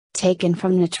taken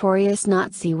from Notorious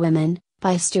Nazi Women,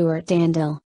 by Stewart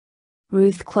Andel.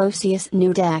 Ruth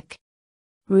Closius-Neudeck.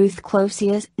 Ruth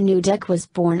Closius-Neudeck was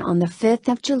born on the 5th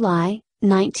of July,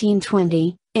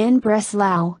 1920, in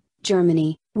Breslau,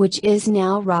 Germany, which is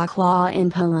now Wrocław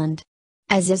in Poland.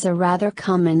 As is a rather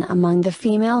common among the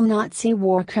female Nazi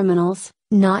war criminals,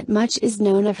 not much is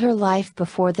known of her life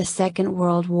before the Second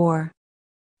World War.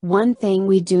 One thing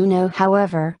we do know,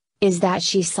 however, is that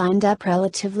she signed up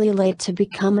relatively late to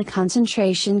become a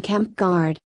concentration camp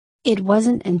guard. It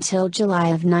wasn't until July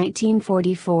of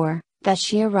 1944 that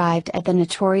she arrived at the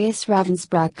notorious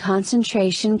Ravensbrück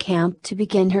concentration camp to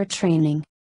begin her training.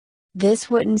 This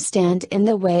wouldn't stand in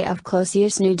the way of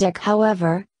Closius-Neudeck,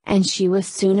 however, and she was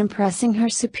soon impressing her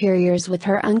superiors with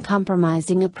her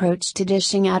uncompromising approach to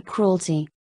dishing out cruelty.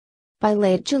 By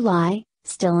late July,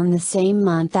 still in the same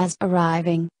month as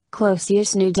arriving,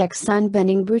 Closius-Neudeck's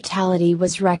unbending brutality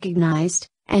was recognized,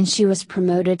 and she was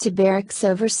promoted to barracks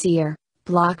overseer,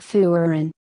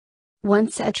 Blockführerin.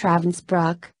 Once at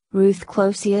Ravensbrück, Ruth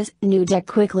Closius-Neudeck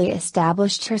quickly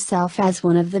established herself as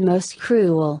one of the most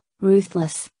cruel,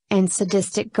 ruthless, and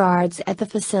sadistic guards at the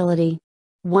facility.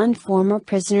 One former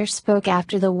prisoner spoke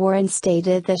after the war and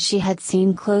stated that she had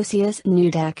seen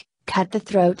Closius-Neudeck cut the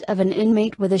throat of an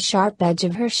inmate with a sharp edge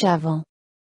of her shovel.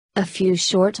 A few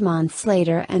short months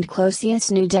later, and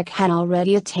Closius-Neudeck had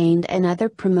already attained another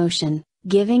promotion,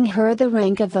 giving her the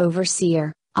rank of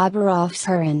overseer,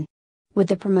 Oberaufseherin. With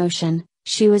the promotion,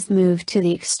 she was moved to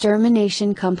the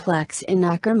extermination complex in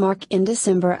Uckermark in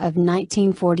December of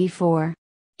 1944.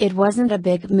 It wasn't a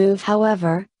big move,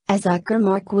 however, as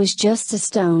Uckermark was just a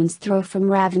stone's throw from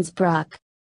Ravensbrück.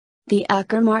 The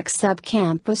Uckermark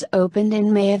subcamp was opened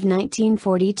in May of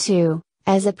 1942,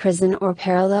 as a prison or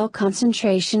parallel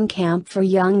concentration camp for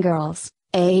young girls,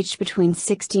 aged between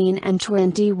 16 and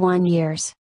 21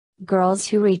 years. Girls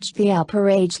who reached the upper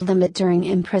age limit during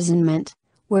imprisonment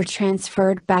were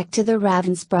transferred back to the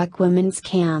Ravensbrück women's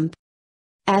camp.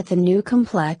 At the new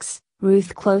complex,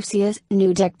 Ruth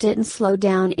Closius-Neudeck didn't slow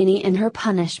down any in her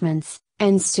punishments,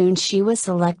 and soon she was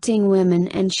selecting women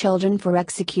and children for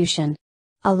execution.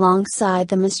 Alongside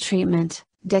the mistreatment,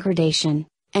 degradation,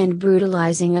 and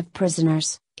brutalizing of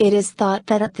prisoners, it is thought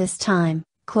that at this time,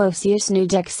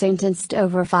 Closius-Neudeck sentenced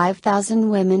over 5,000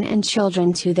 women and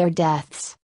children to their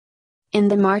deaths. In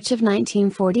the March of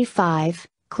 1945,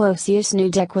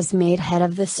 Closius-Neudeck was made head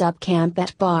of the subcamp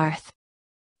at Barth.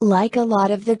 Like a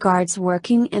lot of the guards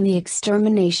working in the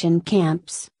extermination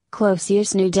camps,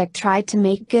 Closius-Neudeck tried to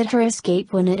make good her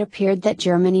escape when it appeared that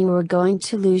Germany were going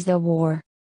to lose the war.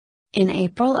 In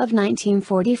April of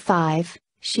 1945,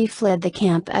 she fled the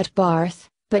camp at Barth,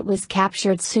 but was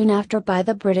captured soon after by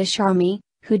the British Army,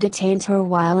 who detained her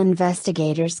while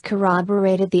investigators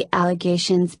corroborated the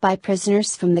allegations by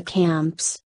prisoners from the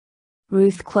camps.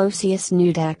 Ruth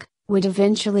Closius-Neudeck would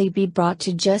eventually be brought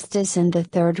to justice in the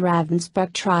Third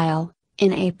Ravensbrück trial,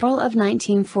 in April of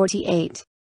 1948.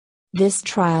 This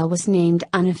trial was named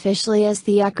unofficially as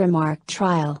the Uckermark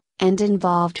trial, and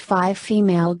involved 5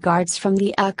 female guards from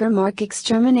the Uckermark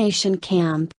extermination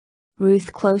camp.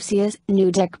 Ruth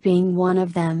Closius-Neudeck being one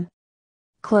of them.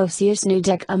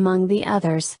 Closius-Neudeck, among the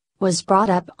others, was brought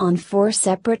up on 4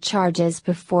 separate charges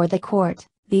before the court.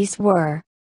 These were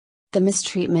the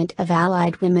mistreatment of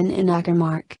Allied women in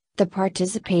Uckermark, the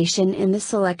participation in the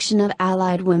selection of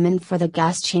Allied women for the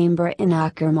gas chamber in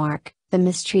Uckermark, the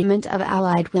mistreatment of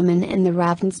Allied women in the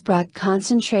Ravensbrück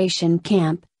concentration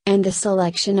camp, and the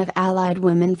selection of Allied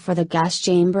women for the gas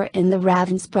chamber in the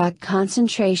Ravensbrück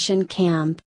concentration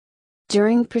camp.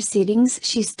 During proceedings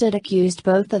she stood accused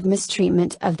both of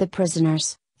mistreatment of the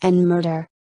prisoners, and murder.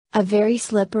 A very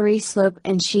slippery slope,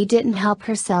 and she didn't help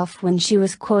herself when she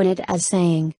was quoted as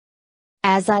saying,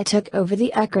 "As I took over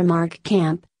the Uckermark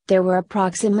camp, there were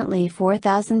approximately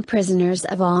 4,000 prisoners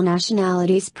of all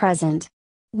nationalities present.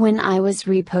 When I was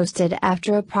reposted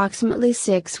after approximately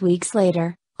 6 weeks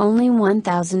later, only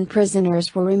 1,000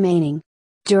 prisoners were remaining.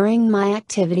 During my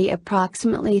activity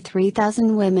approximately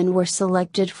 3,000 women were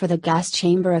selected for the gas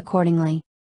chamber accordingly."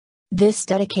 This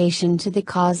dedication to the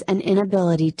cause and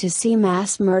inability to see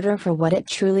mass murder for what it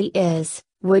truly is,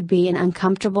 would be an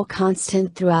uncomfortable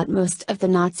constant throughout most of the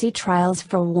Nazi trials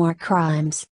for war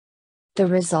crimes. The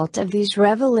result of these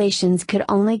revelations could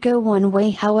only go one way,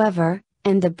 however,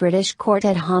 and the British court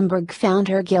at Hamburg found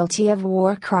her guilty of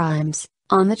war crimes,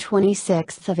 on the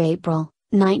 26th of April,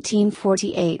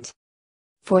 1948.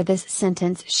 For this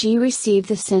sentence she received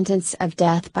the sentence of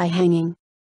death by hanging.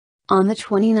 On the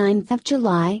 29th of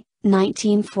July,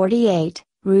 1948,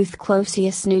 Ruth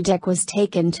Closius-Neudeck was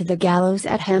taken to the gallows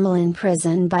at Hamelin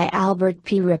prison by Albert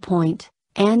P. Ripoint,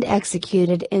 and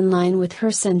executed in line with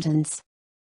her sentence.